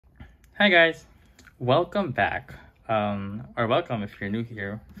Hi guys, welcome back. Or welcome if you're new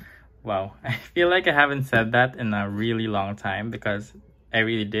here. Wow, I feel like I haven't said that in a really long time because I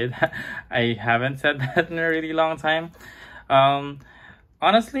really did. I haven't said that in a really long time. Um,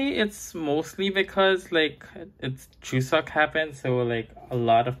 Honestly, it's mostly because it's Chuseok happened, so like a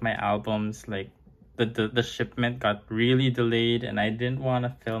lot of my albums the shipment got really delayed and I didn't want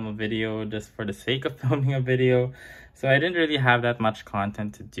to film a video just for the sake of filming a video. So I didn't really have that much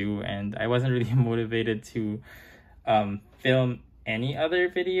content to do and I wasn't really motivated to film any other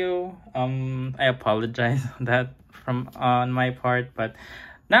video. I apologize on that from on my part, but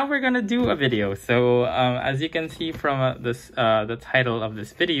now we're gonna do a video. So as you can see from the title of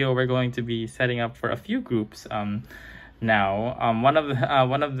this video, we're going to be setting up for a few groups now.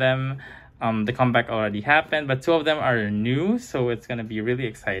 One of them, the comeback already happened, but two of them are new, so it's gonna be really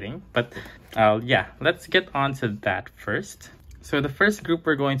exciting. But yeah, let's get on to that first. So the first group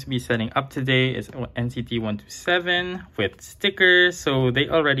we're going to be setting up today is NCT127 with stickers. So they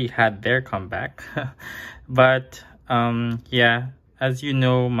already had their comeback. But yeah, as you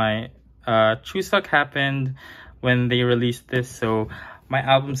know, my Chuseok happened when they released this. So my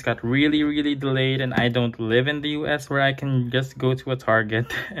albums got really delayed and I don't live in the US where I can just go to a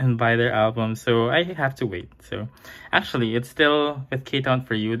Target and buy their album. So I have to wait. So actually, it's still with K-Town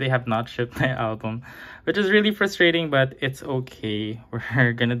For You. They have not shipped my album, which is really frustrating, but it's okay.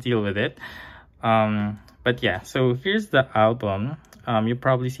 We're gonna deal with it. But yeah, so here's the album. You've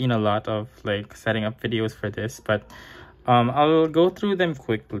probably seen a lot of like setting up videos for this, but I'll go through them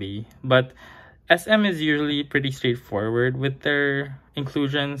quickly. But SM is usually pretty straightforward with their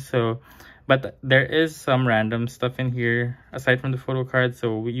inclusions, but there is some random stuff in here aside from the photo card.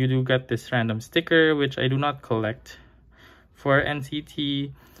 So you do get this random sticker, which I do not collect for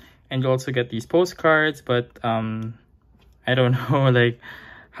NCT, and you also get these postcards, but I don't know like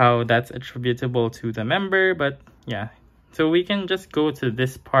how that's attributable to the member, but yeah. So we can just go to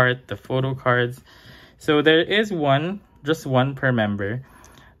this part, the photo cards. So there is just one per member.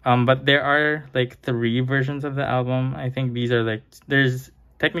 But there are like 3 versions of the album. I think these are like, there's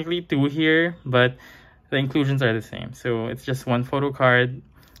technically 2 here, but the inclusions are the same. So it's just one photo card.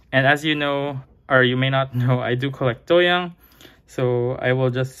 And as you know, or you may not know, I do collect Doyoung. So I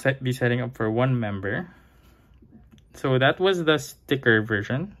will just be setting up for one member. So that was the sticker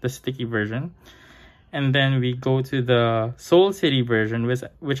version, the sticky version. And then we go to the Seoul City version,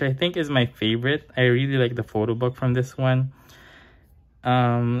 which I think is my favorite. I really like the photo book from this one.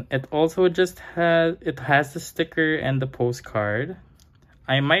 It also just has the sticker and the postcard.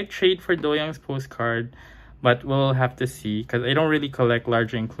 I might trade for Doyoung's postcard, but we'll have to see because I don't really collect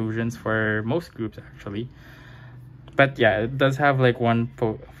larger inclusions for most groups actually. But yeah, it does have like one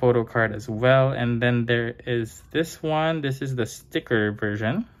photo card as well. And then there is this one. This is the sticker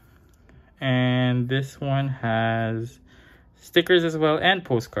version, and this one has stickers as well and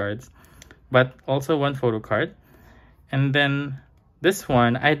postcards, but also one photo card. And then this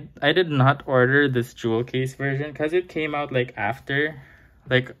one, I did not order this jewel case version because it came out like after,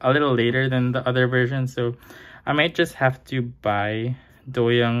 like a little later than the other version. So I might just have to buy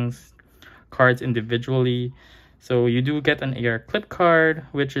Doyoung's cards individually. So you do get an AR clip card,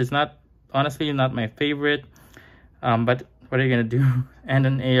 which is honestly not my favorite. But what are you gonna do? And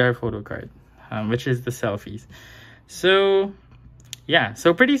an AR photo card, which is the selfies. So yeah,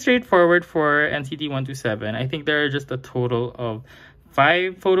 so pretty straightforward for NCT127. I think there are just a total of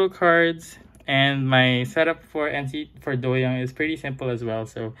 5 photo cards, and my setup for Doyoung is pretty simple as well.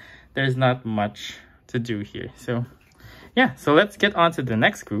 So there's not much to do here. So yeah, so let's get on to the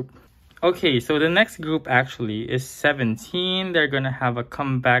next group. Okay, so the next group actually is 17. They're gonna have a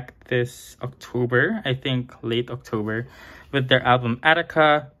comeback this October, I think late October, with their album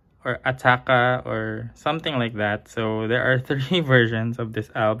Attacca or Attacca or something like that. So there are 3 versions of this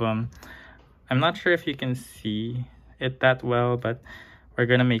album. I'm not sure if you can see it that well, but we're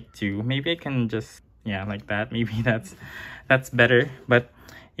gonna make 2. Maybe I can just, yeah, like that. Maybe that's better. But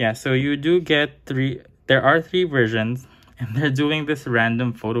yeah, so you do get 3. There are 3 versions, and they're doing this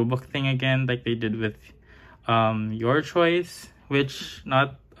random photo book thing again, like they did with Your Choice, which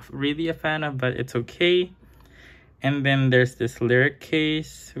not really a fan of, but it's okay. And then there's this lyric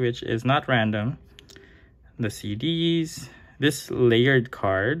case, which is not random. The CDs, this layered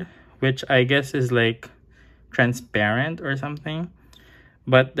card, which I guess is like transparent or something.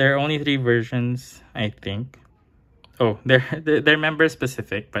 But there are only 3 versions, I think. Oh, they're member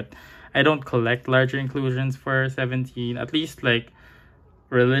specific, but I don't collect larger inclusions for 17, at least like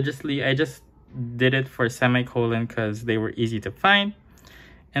religiously. I just did it for semicolon because they were easy to find.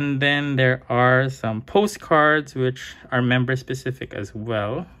 And then there are some postcards which are member specific as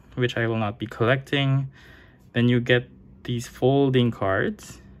well. which I will not be collecting. Then you get these folding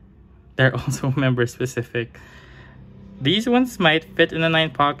cards. They're also member specific. These ones might fit in a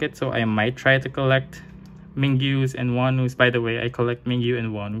 9 pocket, so I might try to collect Mingyu's and Wonwoo's. By the way, I collect Mingyu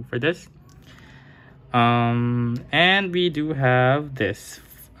and Wonwoo for this. And we do have this.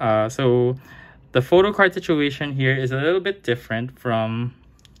 So the photo card situation here is a little bit different from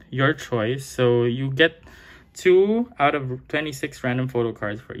your choice. So you get 2 out of 26 random photo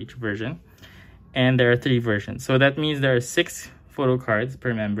cards for each version. And there are 3 versions. So that means there are 6 photo cards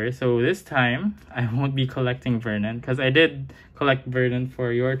per member. So this time, I won't be collecting Vernon, because I did collect Vernon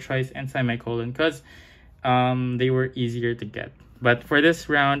for your choice and semicolon, because they were easier to get. But for this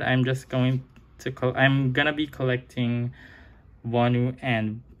round, I'm just going to I'm gonna be collecting Wonwoo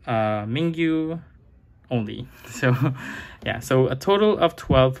and Mingyu only. So yeah, so a total of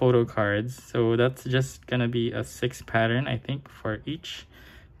 12 photo cards. So that's just gonna be a 6 pattern, I think, for each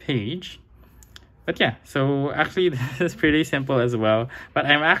page. But yeah, so actually this is pretty simple as well. But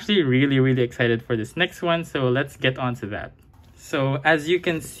I'm actually really excited for this next one. So let's get on to that. So as you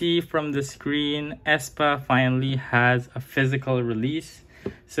can see from the screen, Aespa finally has a physical release.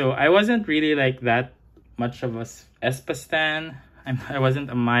 So I wasn't really like that much of a Aespa stan. I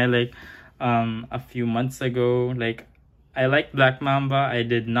wasn't a my like a few months ago. Like I liked Black Mamba. I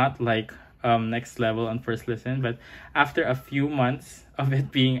did not like Next Level on first listen, but after a few months of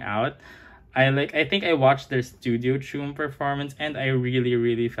it being out, I think I watched their studio tune performance, and I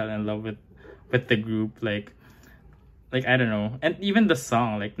really fell in love with the group. Like I don't know, and even the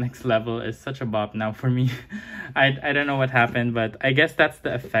song like Next Level is such a bop now for me. I don't know what happened, but I guess that's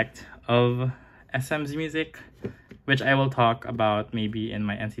the effect of SM's music, which I will talk about maybe in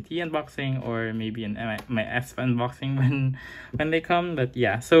my NCT unboxing, or maybe in my Aespa unboxing when they come. But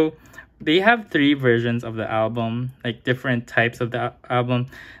yeah, so they have 3 versions of the album, like different types of the album.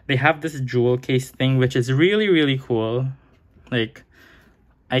 They have this jewel case thing, which is really cool. Like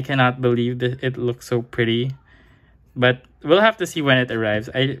I cannot believe that it looks so pretty, but we'll have to see when it arrives.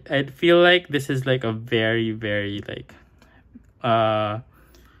 I feel like this is like a very like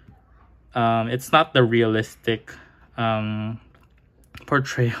it's not the realistic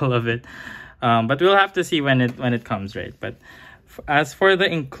portrayal of it, but we'll have to see when it comes, right? But as for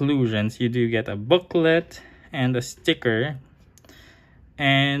the inclusions, you do get a booklet and a sticker,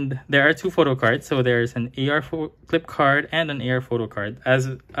 and there are 2 photo cards. So there's an AR clip card and an AR photo card, as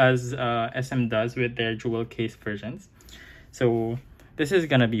SM does with their jewel case versions. So this is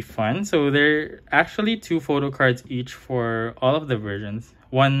gonna be fun. So there are actually 2 photo cards each for all of the versions.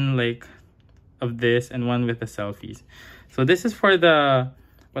 One like of this and one with the selfies. So this is for the,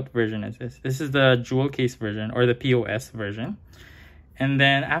 what version is this? This is the jewel case version, or the POS version. And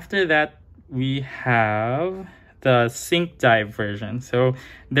then after that, we have the sync dive version. So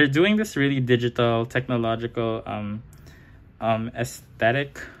they're doing this really digital, technological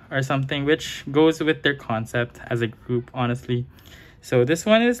aesthetic or something, which goes with their concept as a group, honestly. So this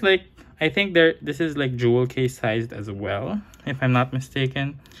one is like, I think this is like jewel case sized as well, if I'm not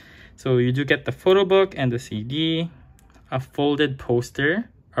mistaken. So you do get the photo book and the CD, a folded poster,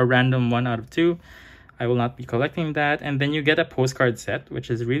 a random 1 out of 2. I will not be collecting that. And then you get a postcard set, which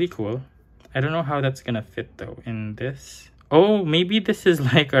is really cool. I don't know how that's gonna fit though in this. Oh, maybe this is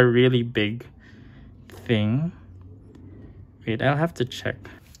like a really big thing. Wait, I'll have to check.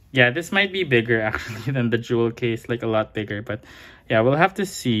 Yeah, this might be bigger actually than the jewel case, like a lot bigger. But yeah, we'll have to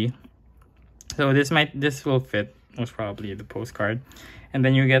see. So this will fit most probably, the postcard. And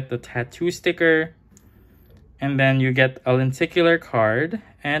then you get the tattoo sticker. And then you get a lenticular card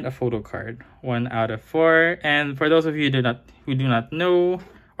and a photo card, 1 out of 4. And for those of you who do not know,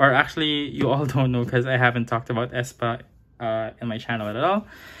 or actually you all don't know because I haven't talked about Aespa in my channel at all,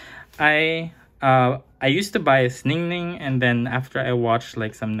 I used to bias Ning Ning, and then after I watched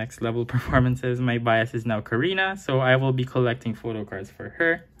like some Next Level performances, my bias is now Karina, so I will be collecting photo cards for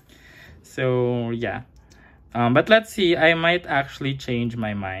her. So yeah. But let's see, I might actually change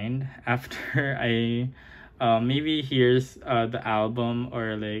my mind after I maybe hears the album,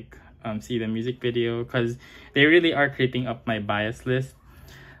 or like see the music video, because they really are creeping up my bias list.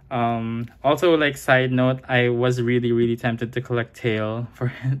 Also, like side note, I was really tempted to collect Tail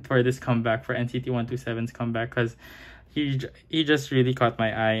for this comeback, for NCT127's comeback, because he just really caught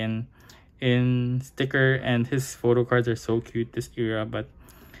my eye in sticker, and his photo cards are so cute this era.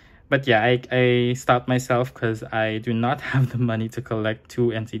 But yeah, I stopped myself because I do not have the money to collect 2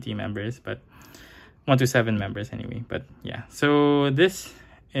 NCT members, but 127 members anyway. But yeah, so this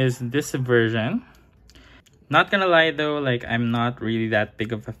is this version. Not gonna lie though, like I'm not really that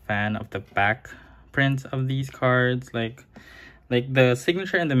big of a fan of the back print of these cards. Like Like the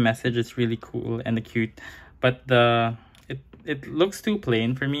signature and the message is really cool and cute, but it looks too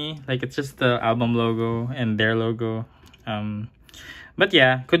plain for me. Like it's just the album logo and their logo. But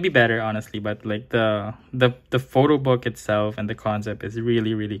yeah, could be better honestly. But like the photo book itself and the concept is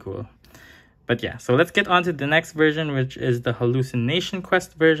really, really cool. But yeah, so let's get on to the next version, which is the Hallucination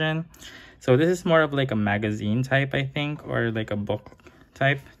Quest version. So this is more of like a magazine type, I think, or like a book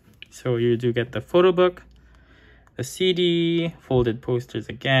type. So you do get the photo book, the CD, folded posters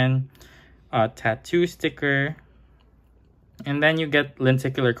again, a tattoo sticker, and then you get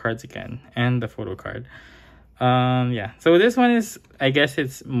lenticular cards again, and the photo card. Yeah, so this one is, I guess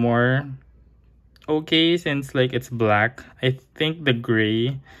it's more okay since like it's black. I think the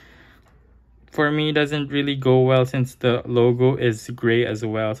gray for me doesn't really go well since the logo is gray as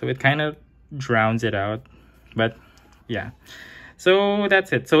well, so it kind of drowns it out. But yeah, so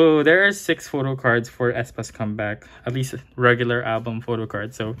that's it. So there are 6 photo cards for Aespa's comeback, at least regular album photo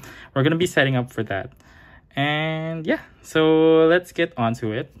cards, so we're gonna be setting up for that. And yeah, so let's get on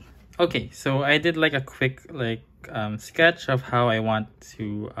to it. Okay, so I did like a quick like sketch of how I want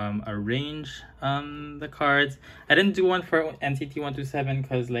to arrange the cards. I didn't do one for NCT127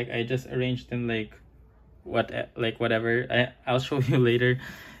 because like I just arranged them like whatever. I'll show you later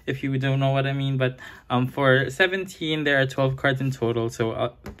if you don't know what I mean. But for 17 there are 12 cards in total,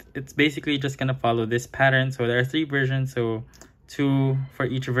 so it's basically just gonna follow this pattern. So there are 3 versions, so 2 for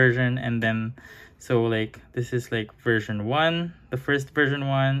each version, and then so like this is like version 1, the first version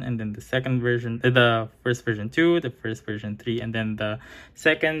 1, and then the second version, the first version 2, the first version 3, and then the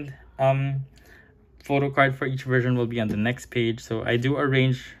second photo card for each version will be on the next page. So I do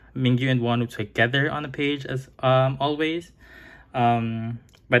arrange Mingyu and Wonu together on the page as always.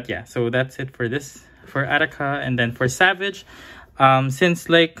 But yeah, so that's it for this for Attacca. And then for Savage, since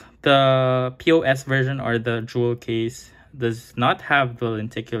like the POS version or the jewel case does not have the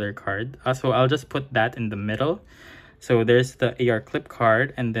lenticular card, so I'll just put that in the middle. So there's the AR clip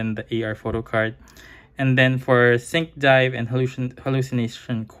card and then the AR photo card. And then for Sync Dive and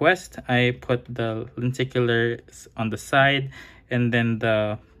Hallucination Quest, I put the lenticulars on the side and then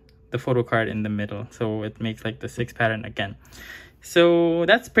the photo card in the middle, so it makes like the 6 pattern again. So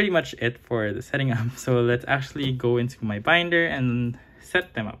that's pretty much it for the setting up. So let's actually go into my binder and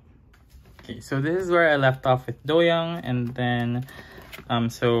set them up. Okay, so this is where I left off with Doyoung, and then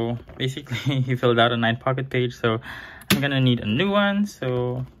so basically he filled out a 9-pocket page, so I'm gonna need a new one.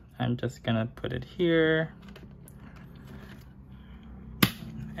 So I'm just gonna put it here,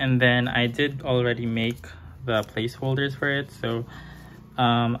 and then I did already make the placeholders for it. So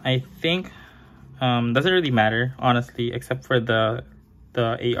I think doesn't really matter honestly, except for the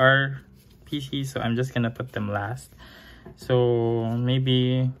AR PC, so I'm just gonna put them last. So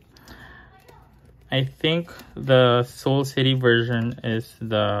maybe I think the Seoul City version is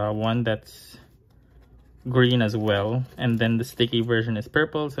the one that's green as well, and then the sticky version is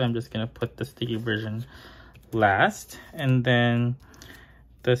purple, so I'm just gonna put the sticky version last. And then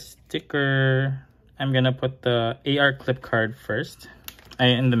the sticker, I'm gonna put the AR clip card first,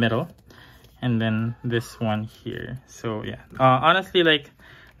 in the middle, and then this one here. So yeah, honestly, like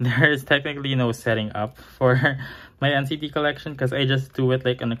there is technically no setting up for my NCT collection because I just do it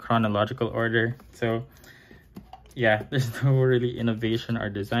like in a chronological order. So yeah, there's no really innovation or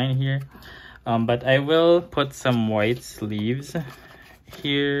design here. But I will put some white sleeves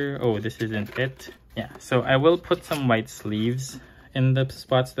here. Oh, this isn't it. Yeah, so I will put some white sleeves in the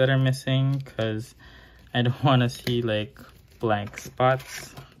spots that are missing because I don't want to see like blank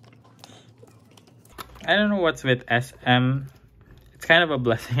spots. I don't know what's with SM. It's kind of a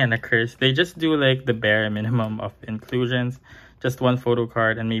blessing and a curse. They just do like the bare minimum of inclusions, just 1 photo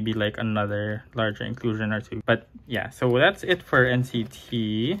card and maybe like another larger inclusion or 2. But yeah, so that's it for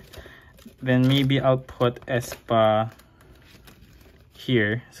NCT. Then maybe I'll put Aespa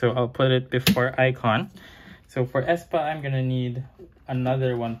here, so I'll put it before Icon. So for Aespa, I'm gonna need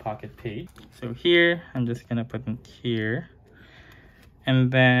another 1-pocket page. So here, I'm just gonna put it here.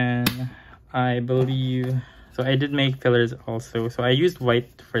 And then I believe, so I did make fillers also. So I used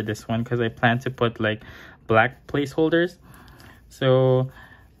white for this one because I plan to put like black placeholders. So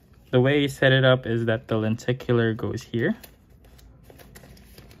the way I set it up is that the lenticular goes here.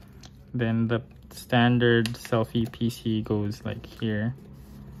 Then the standard selfie PC goes like here.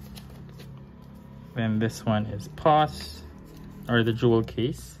 Then this one is pause, or the jewel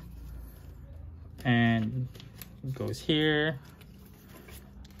case, and it goes here.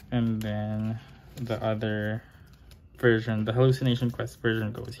 And then the other version, the Hallucination Quest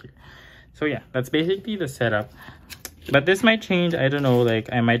version, goes here. So yeah, that's basically the setup. But this might change, I don't know,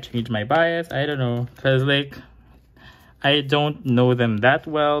 like I might change my bias, I don't know, because like I don't know them that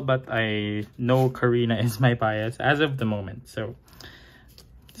well, but I know Karina is my bias as of the moment. So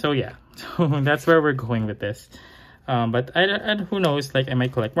yeah, so that's where we're going with this. But I who knows, like I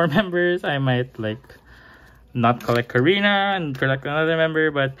might collect more members. I might like not collect Karina and collect another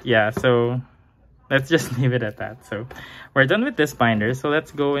member, but yeah, so let's just leave it at that. So we're done with this binder, so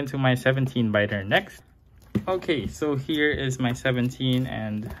let's go into my 17 binder next. Okay, so here is my 17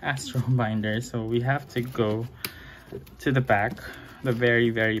 and Astro binder. So we have to go to the back, the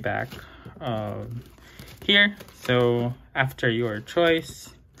very back here. So after your choice,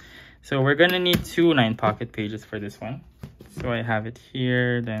 so we're gonna need 2 9 pocket pages for this one. So I have it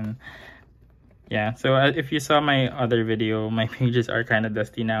here. Then yeah, so if you saw my other video, my pages are kind of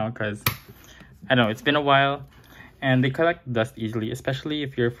dusty now because I know it's been a while and they collect dust easily, especially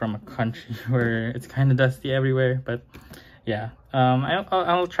if you're from a country where it's kind of dusty everywhere. But yeah,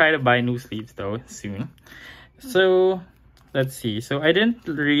 I'll try to buy new sleeves though soon. So let's see. So I didn't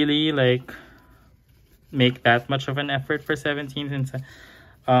really like make that much of an effort for 17 since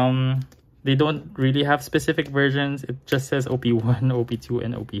they don't really have specific versions. It just says OP1, OP2,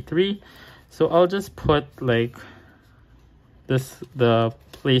 and OP3. So I'll just put like the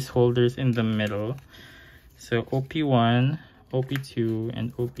placeholders in the middle. So OP1, OP2,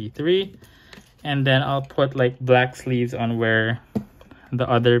 and OP3. And then I'll put like black sleeves on where the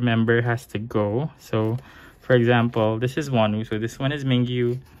other member has to go. So for example, this is Wonu. So this one is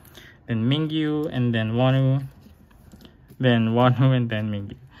Mingyu, then Mingyu, and then Wonu, then Wonu, and then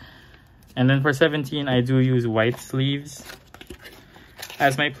Mingyu. And then for 17, I do use white sleeves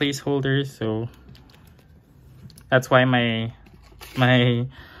as my placeholders. So that's why my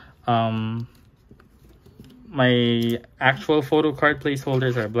actual photo card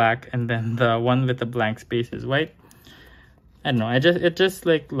placeholders are black, and then the one with the blank space is white. I don't know, it just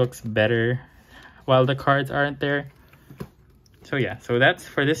like looks better while the cards aren't there. So yeah, so that's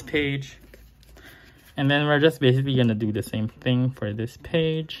for this page. And then we're just basically gonna do the same thing for this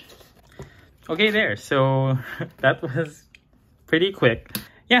page. Okay, there. So that was pretty quick.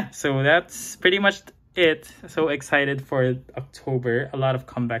 Yeah, so that's pretty much it. So excited for October. A lot of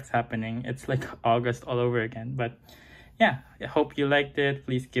comebacks happening. It's like August all over again. But yeah, I hope you liked it.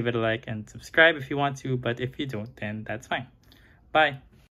 Please give it a like and subscribe if you want to. But if you don't, then that's fine. Bye.